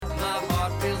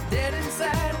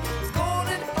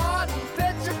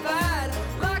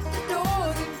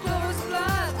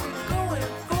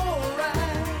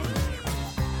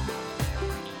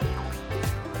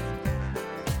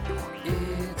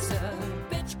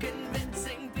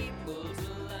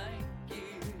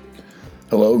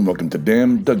Hello and welcome to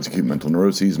Damn Doug's Cute Mental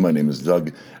Neuroses. My name is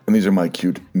Doug, and these are my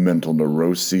cute mental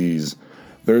neuroses.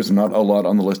 There's not a lot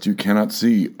on the list you cannot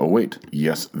see. Oh wait,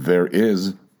 yes there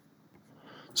is.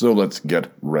 So let's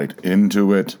get right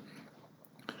into it.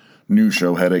 New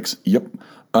show headaches. Yep.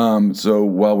 So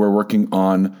while we're working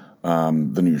on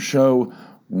the new show,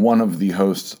 one of the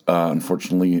hosts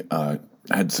unfortunately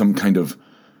had some kind of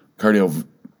cardio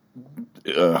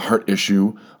heart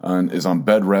issue and is on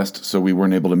bed rest, so we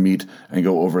weren't able to meet and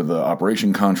go over the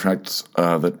operation contracts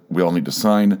that we all need to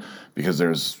sign, because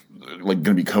there's going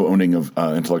to be co-owning of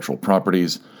intellectual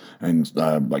properties and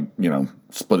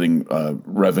splitting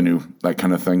revenue, that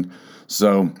kind of thing.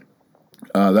 So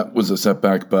that was a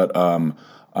setback, but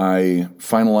I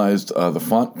finalized the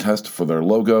font test for their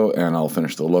logo, and I'll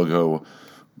finish the logo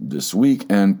this week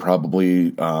and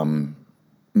probably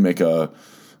make a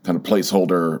kind of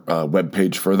placeholder web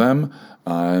page for them.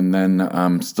 And then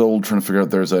I'm still trying to figure out,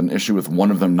 there's an issue with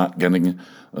one of them not getting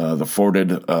the forwarded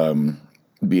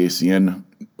BACN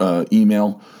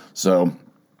email. So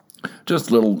just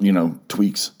little,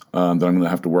 tweaks that I'm going to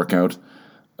have to work out.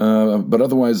 But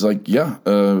otherwise,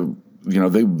 they're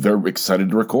excited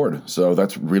to record. So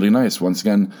that's really nice. Once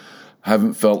again,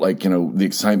 haven't felt like, the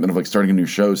excitement of starting a new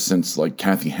show since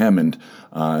Kathy Hammond.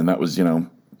 And that was,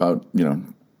 about,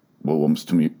 almost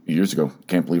 2 years ago.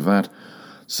 Can't believe that.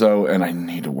 So, and I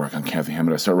need to work on Kathy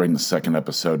Hammond. I started writing the second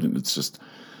episode, and it's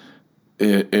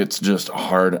just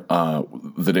hard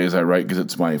the days I write, because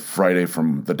it's my Friday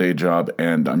from the day job,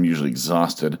 and I'm usually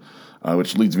exhausted,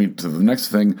 which leads me to the next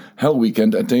thing, Hell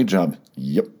Weekend at day job.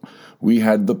 Yep. We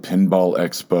had the Pinball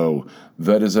Expo.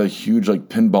 That is a huge,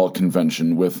 pinball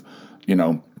convention with,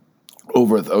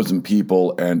 over 1,000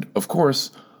 people, and, of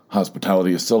course,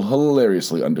 hospitality is still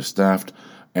hilariously understaffed.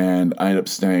 And I ended up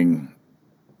staying,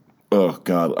 it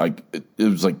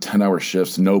was 10-hour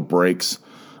shifts, no breaks,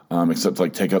 except to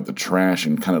take out the trash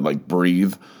and kind of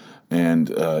breathe. And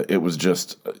it was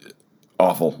just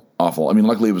awful. I mean,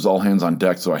 luckily it was all hands on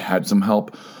deck, so I had some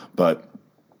help, but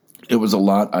it was a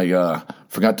lot. I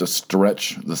forgot to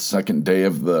stretch the second day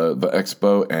of the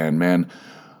expo, and man,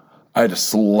 I had to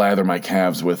slather my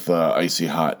calves with icy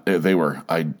hot.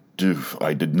 I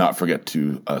did not forget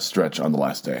to stretch on the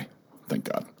last day. Thank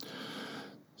God.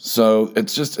 So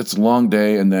it's a long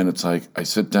day, and then it's I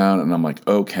sit down and I'm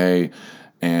okay,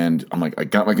 and I'm I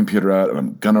got my computer out and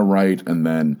I'm gonna write, and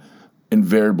then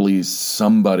invariably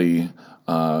somebody,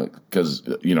 because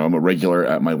I'm a regular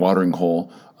at my watering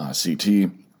hole, CT,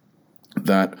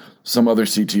 that some other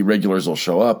CT regulars will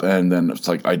show up, and then it's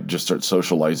I just start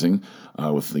socializing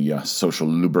with the social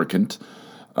lubricant,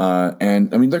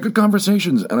 and I mean, they're good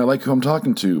conversations, and I like who I'm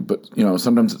talking to, but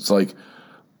sometimes it's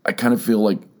I kind of feel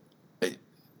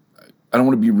I don't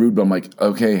want to be rude, but I'm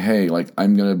okay, hey,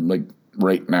 I'm going to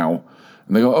write now.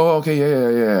 And they go, oh, okay,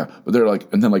 yeah. But they're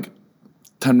and then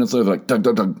 10 minutes later, they're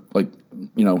Doug,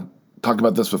 talk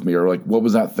about this with me. Or what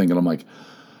was that thing? And I'm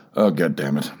oh, God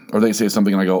damn it. Or they say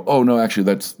something and I go, oh, no, actually,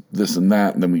 that's this and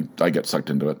that. And then I get sucked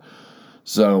into it.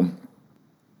 So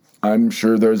I'm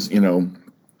sure there's,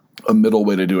 a middle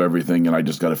way to do everything, and I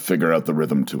just got to figure out the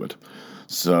rhythm to it.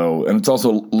 So, and it's also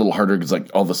a little harder because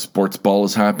all the sports ball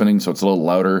is happening, so it's a little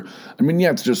louder. I mean, yeah,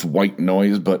 it's just white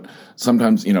noise, but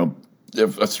sometimes,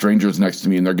 if a stranger's next to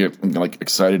me and they're getting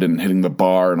excited and hitting the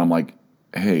bar, and I'm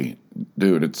hey,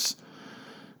 dude, it's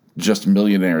just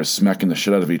millionaires smacking the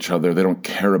shit out of each other. They don't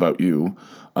care about you.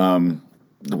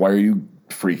 Why are you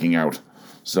freaking out?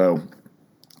 So,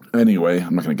 anyway,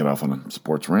 I'm not going to get off on a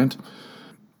sports rant.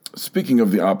 Speaking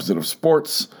of the opposite of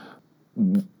sports,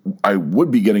 I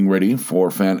would be getting ready for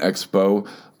Fan Expo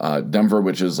Denver,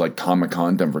 which is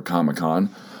Comic-Con, Denver Comic-Con,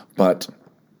 but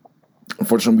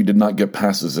unfortunately we did not get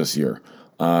passes this year.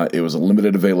 It was a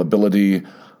limited availability.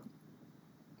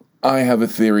 I have a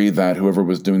theory that whoever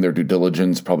was doing their due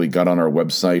diligence probably got on our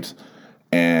website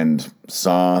and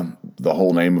saw the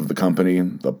whole name of the company,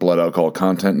 the Blood Alcohol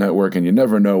Content Network, and you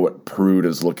never know what prude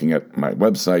is looking at our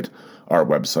website,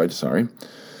 sorry.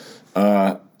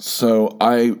 So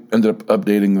I ended up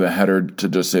updating the header to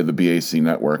just say the BAC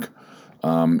network.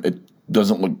 It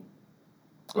doesn't look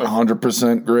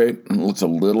 100% great. It looks a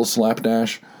little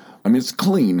slapdash. I mean, it's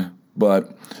clean,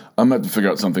 but I'm going to have to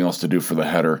figure out something else to do for the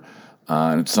header.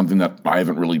 And it's something that I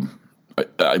haven't really,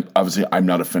 obviously I'm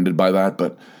not offended by that,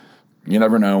 but you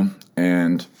never know.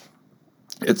 And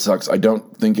it sucks. I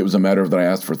don't think it was a matter of that I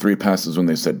asked for 3 passes when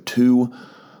they said 2.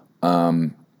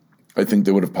 I think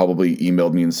they would have probably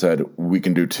emailed me and said, we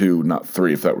can do 2, not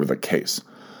 3, if that were the case.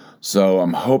 So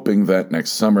I'm hoping that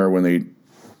next summer when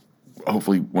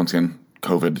hopefully, once again,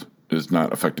 COVID is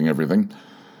not affecting everything.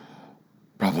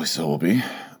 Probably still will be.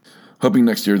 hoping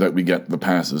next year that we get the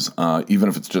passes. Even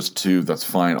if it's just 2, that's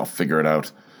fine. I'll figure it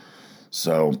out.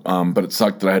 So, but it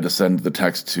sucked that I had to send the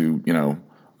text to,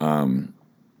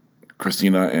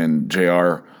 Christina and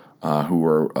JR, who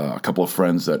were a couple of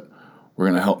friends that were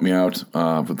going to help me out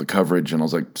with the coverage. And I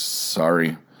was like,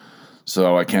 sorry.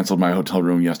 So I canceled my hotel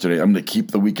room yesterday. I'm going to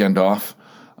keep the weekend off.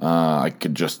 I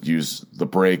could just use the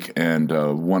break. And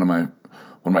one of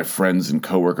my friends and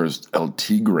coworkers, El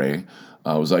Tigre,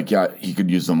 was like, yeah, he could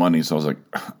use the money. So I was like,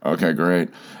 okay, great.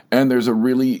 And there's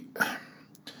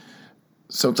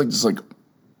so it's like this like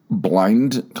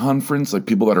blind conference, like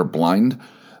people that are blind.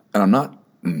 And I'm not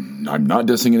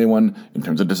dissing anyone in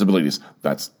terms of disabilities.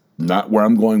 That's not where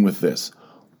I'm going with this.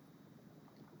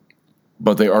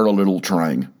 But they are a little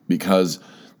trying, because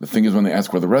the thing is, when they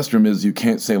ask where the restroom is, you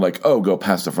can't say like, oh, go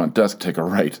past the front desk, take a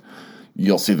right.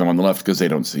 You'll see them on the left because they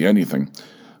don't see anything.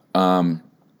 So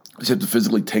you have to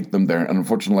physically take them there. And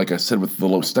unfortunately, like I said, with the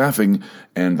low staffing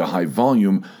and the high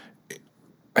volume,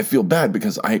 I feel bad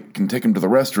because I can take them to the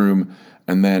restroom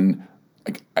and then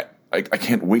I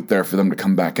can't wait there for them to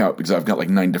come back out because I've got like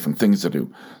 9 different things to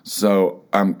do. So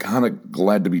I'm kind of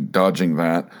glad to be dodging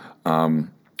that.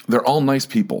 They're all nice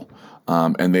people.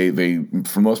 And they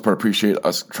for the most part appreciate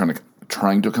us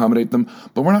trying to accommodate them,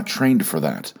 but we're not trained for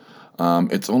that.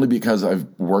 It's only because I've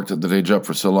worked at the day job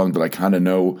for so long that I kind of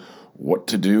know what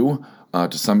to do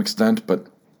to some extent, but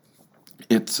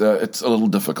it's a little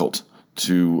difficult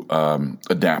to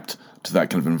adapt to that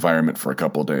kind of environment for a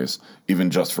couple of days,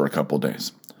 even just for a couple of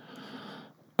days.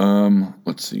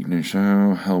 Let's see, new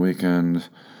show, Hell Weekend.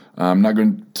 I'm not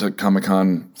going to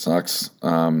Comic-Con, sucks.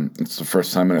 It's the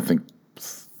first time in, I think,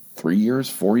 4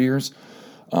 years.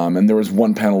 And there was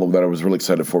one panel that I was really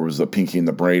excited for, was the Pinky and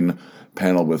the Brain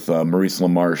panel with Maurice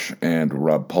LaMarche and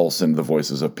Rob Paulson, the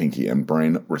voices of Pinky and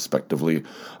Brain, respectively.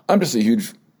 I'm just a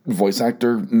huge voice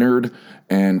actor nerd,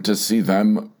 and to see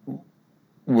them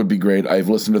would be great. I've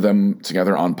listened to them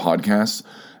together on podcasts,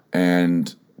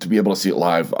 and to be able to see it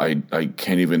live, I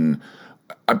can't even...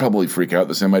 I'd probably freak out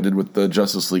the same I did with the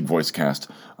Justice League voice cast.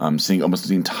 Seeing almost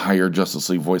the entire Justice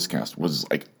League voice cast was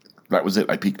like... That was it.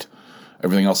 I peaked.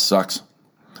 Everything else sucks.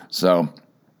 So,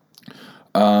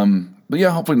 but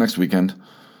yeah, hopefully next weekend.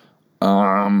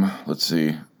 Let's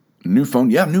see. New phone.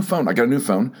 Yeah, new phone. I got a new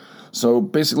phone. So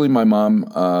basically my mom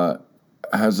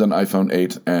has an iPhone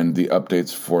 8, and the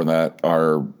updates for that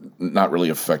are not really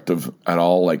effective at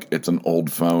all. Like, it's an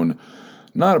old phone.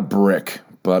 Not a brick,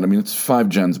 but I mean, it's 5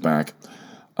 gens back.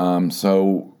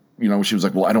 So, she was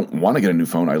like, well, I don't want to get a new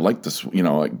phone. I like this,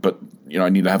 but I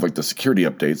need to have like the security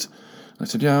updates. I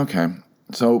said, yeah, okay.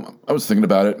 So I was thinking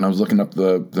about it, and I was looking up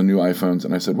the new iPhones,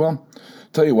 and I said, well,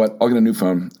 tell you what, I'll get a new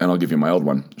phone, and I'll give you my old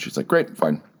one. She's like, great,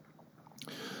 fine.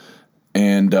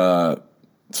 And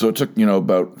so it took,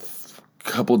 about a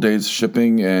couple of days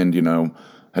shipping, and,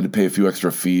 had to pay a few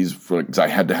extra fees because I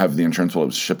had to have the insurance while it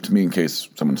was shipped to me in case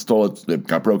someone stole it. It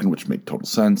got broken, which made total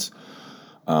sense.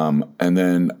 And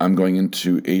then I'm going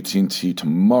into AT&T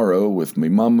tomorrow with my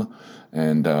mom,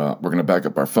 and we're going to back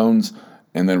up our phones,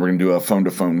 and then we're going to do a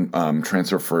phone-to-phone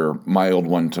transfer for my old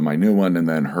one to my new one, and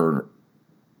then her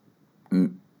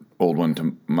old one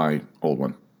to my old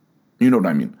one. You know what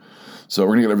I mean. So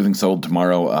we're going to get everything settled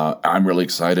tomorrow. I'm really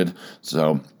excited,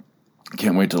 so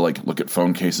can't wait to look at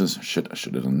phone cases. Shit, I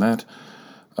should have done that.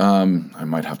 I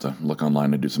might have to look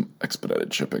online and do some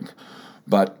expedited shipping.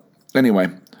 But anyway,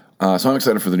 so I'm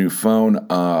excited for the new phone.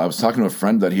 I was talking to a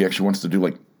friend that he actually wants to do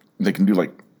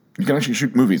you can actually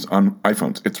shoot movies on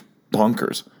iPhones. It's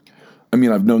bonkers. I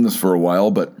mean, I've known this for a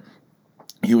while, but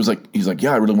he's like,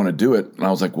 yeah, I really want to do it. And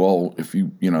I was like, well, if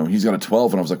he's got a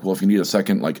 12, and I was like, well, if you need a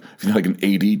second, if you need an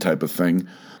AD type of thing,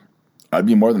 I'd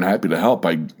be more than happy to help.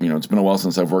 It's been a while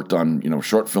since I've worked on,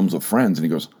 short films with friends. And he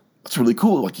goes, that's really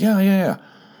cool. Like, yeah.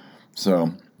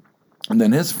 So, and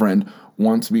then his friend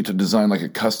wants me to design a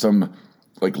custom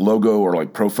logo or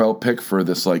profile pic for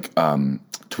this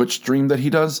Twitch stream that he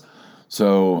does.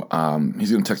 So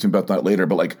he's going to text me about that later.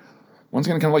 But once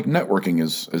again, kind of networking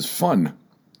is fun,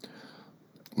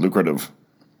 lucrative,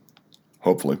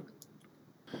 hopefully.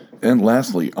 And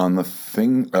lastly, on the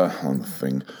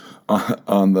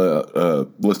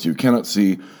list you cannot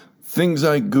see, things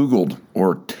I Googled,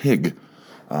 or TIG,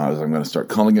 as I'm going to start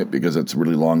calling it, because it's a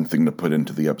really long thing to put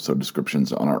into the episode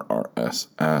descriptions on our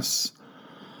RSS,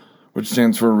 which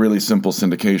stands for Really Simple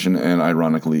Syndication, and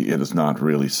ironically, it is not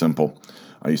really simple.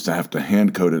 I used to have to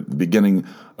hand code it at the beginning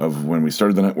of when we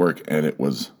started the network, and it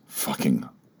was fucking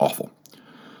awful.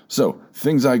 So,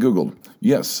 things I Googled.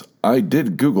 Yes, I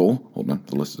did Google. Hold on,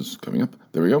 the list is coming up.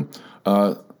 There we go.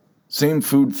 Same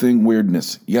food thing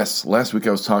weirdness. Yes, last week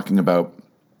I was talking about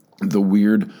the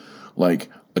weird like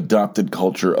adopted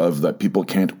culture of that people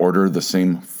can't order the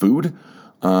same food.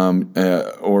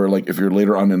 Or like if you're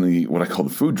later on in the what I call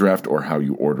the food draft, or how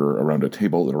you order around a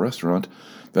table at a restaurant,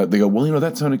 that they go, well,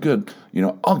 that sounded good.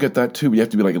 I'll get that too. But you have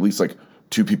to be like at least like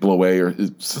two people away, or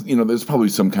there's probably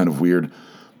some kind of weird,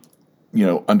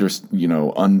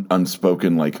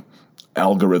 unspoken like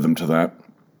algorithm to that.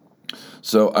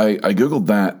 So I googled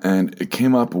that, and it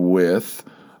came up with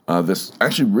this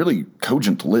actually really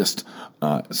cogent list.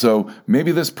 So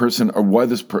maybe this person, or why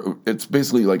it's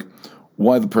basically like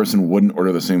why the person wouldn't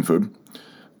order the same food.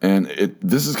 And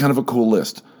this is kind of a cool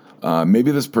list.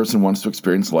 Maybe this person wants to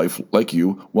experience life like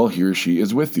you while he or she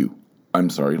is with you. I'm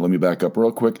sorry, let me back up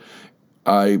real quick.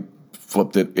 I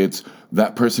flipped it. It's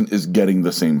that person is getting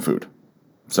the same food.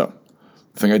 So,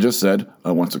 the thing I just said,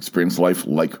 wants to experience life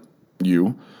like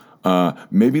you.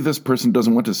 Maybe this person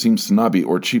doesn't want to seem snobby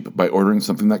or cheap by ordering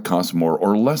something that costs more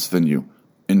or less than you.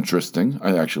 Interesting.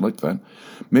 I actually like that.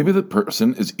 Maybe the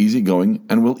person is easygoing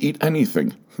and will eat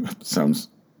anything. Sounds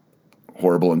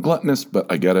horrible and gluttonous, but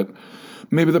I get it.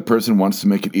 Maybe the person wants to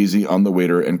make it easy on the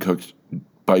waiter and cook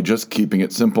by just keeping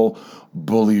it simple.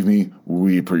 Believe me,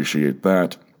 we appreciate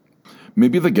that.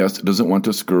 Maybe the guest doesn't want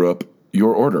to screw up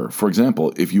your order. For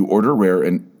example, if you order rare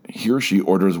and he or she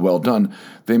orders well done,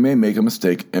 they may make a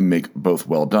mistake and make both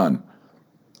well done.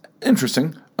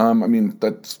 Interesting.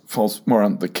 That falls more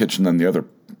on the kitchen than the other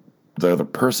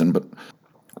person, but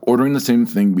ordering the same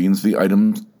thing means the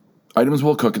items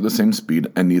will cook at the same speed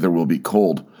and neither will be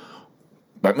cold.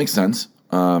 That makes sense.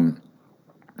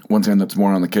 Once again, that's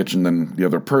more on the kitchen than the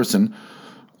other person.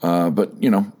 But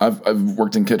I've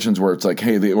worked in kitchens where it's like,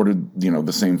 hey, they ordered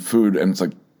the same food, and it's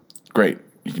like, great,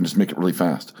 you can just make it really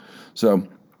fast. So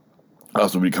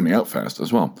also be coming out fast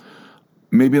as well.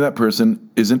 Maybe that person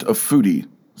isn't a foodie,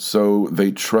 so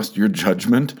they trust your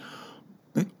judgment.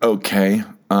 Okay.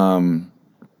 I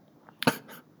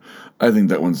think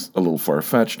that one's a little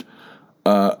far-fetched.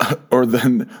 Or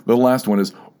then the last one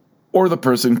is, or the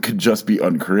person could just be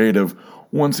uncreative.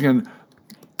 Once again,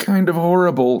 kind of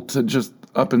horrible to just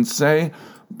up and say,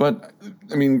 but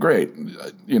great.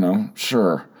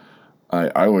 Sure.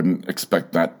 I wouldn't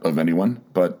expect that of anyone,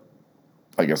 but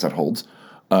I guess that holds.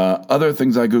 Other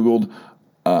things I Googled,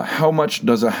 how much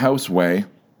does a house weigh?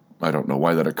 I don't know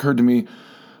why that occurred to me.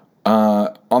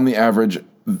 On the average,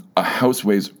 a house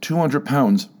weighs 200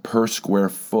 pounds per square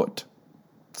foot.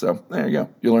 So there you go.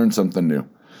 You learned something new.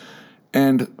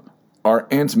 And are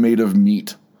ants made of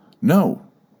meat? No,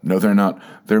 they're not.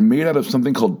 They're made out of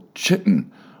something called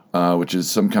chitin, which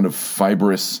is some kind of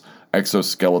fibrous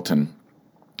exoskeleton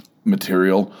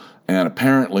material. And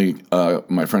apparently,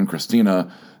 my friend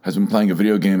Christina has been playing a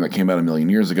video game that came out a million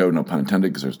years ago, no pun intended,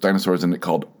 because there's dinosaurs in it,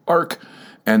 called Ark.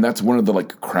 And that's one of the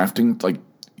crafting,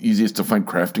 easiest to find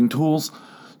crafting tools.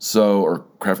 Or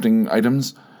crafting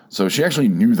items. So she actually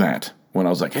knew that when I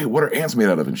was like, hey, what are ants made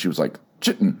out of? And she was like,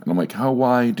 chitin. And I'm like,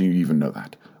 why do you even know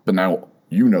that? But now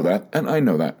you know that, and I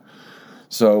know that.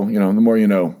 So, the more you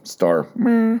know, star.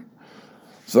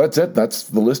 So that's it. That's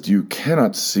the list you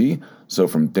cannot see. So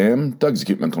from Damn, Doug's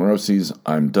Acute Mental Neuroses,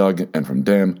 I'm Doug. And from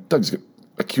Damn, Doug's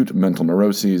Acute Mental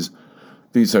Neuroses,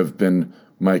 these have been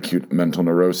my acute mental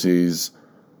neuroses.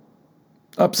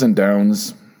 Ups and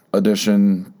downs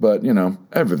edition, but,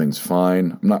 everything's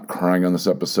fine. I'm not crying on this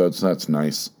episode, so that's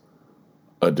nice.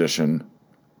 Edition.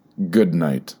 Good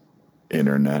night,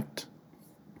 Internet.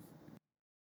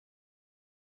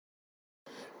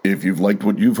 If you've liked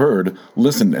what you've heard,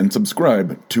 listen and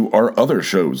subscribe to our other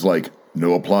shows like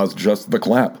No Applause, Just the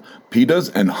Clap, PETA's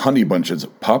and Honey Bunch's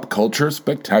Pop Culture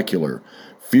Spectacular,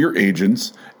 Fear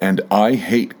Agents, and I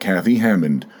Hate Kathy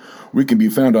Hammond. We can be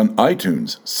found on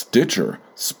iTunes, Stitcher,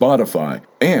 Spotify,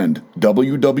 and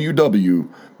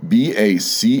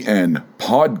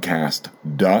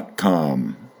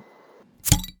www.bacnpodcast.com.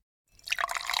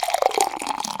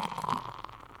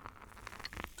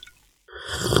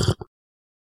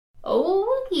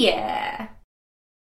 Oh, yeah.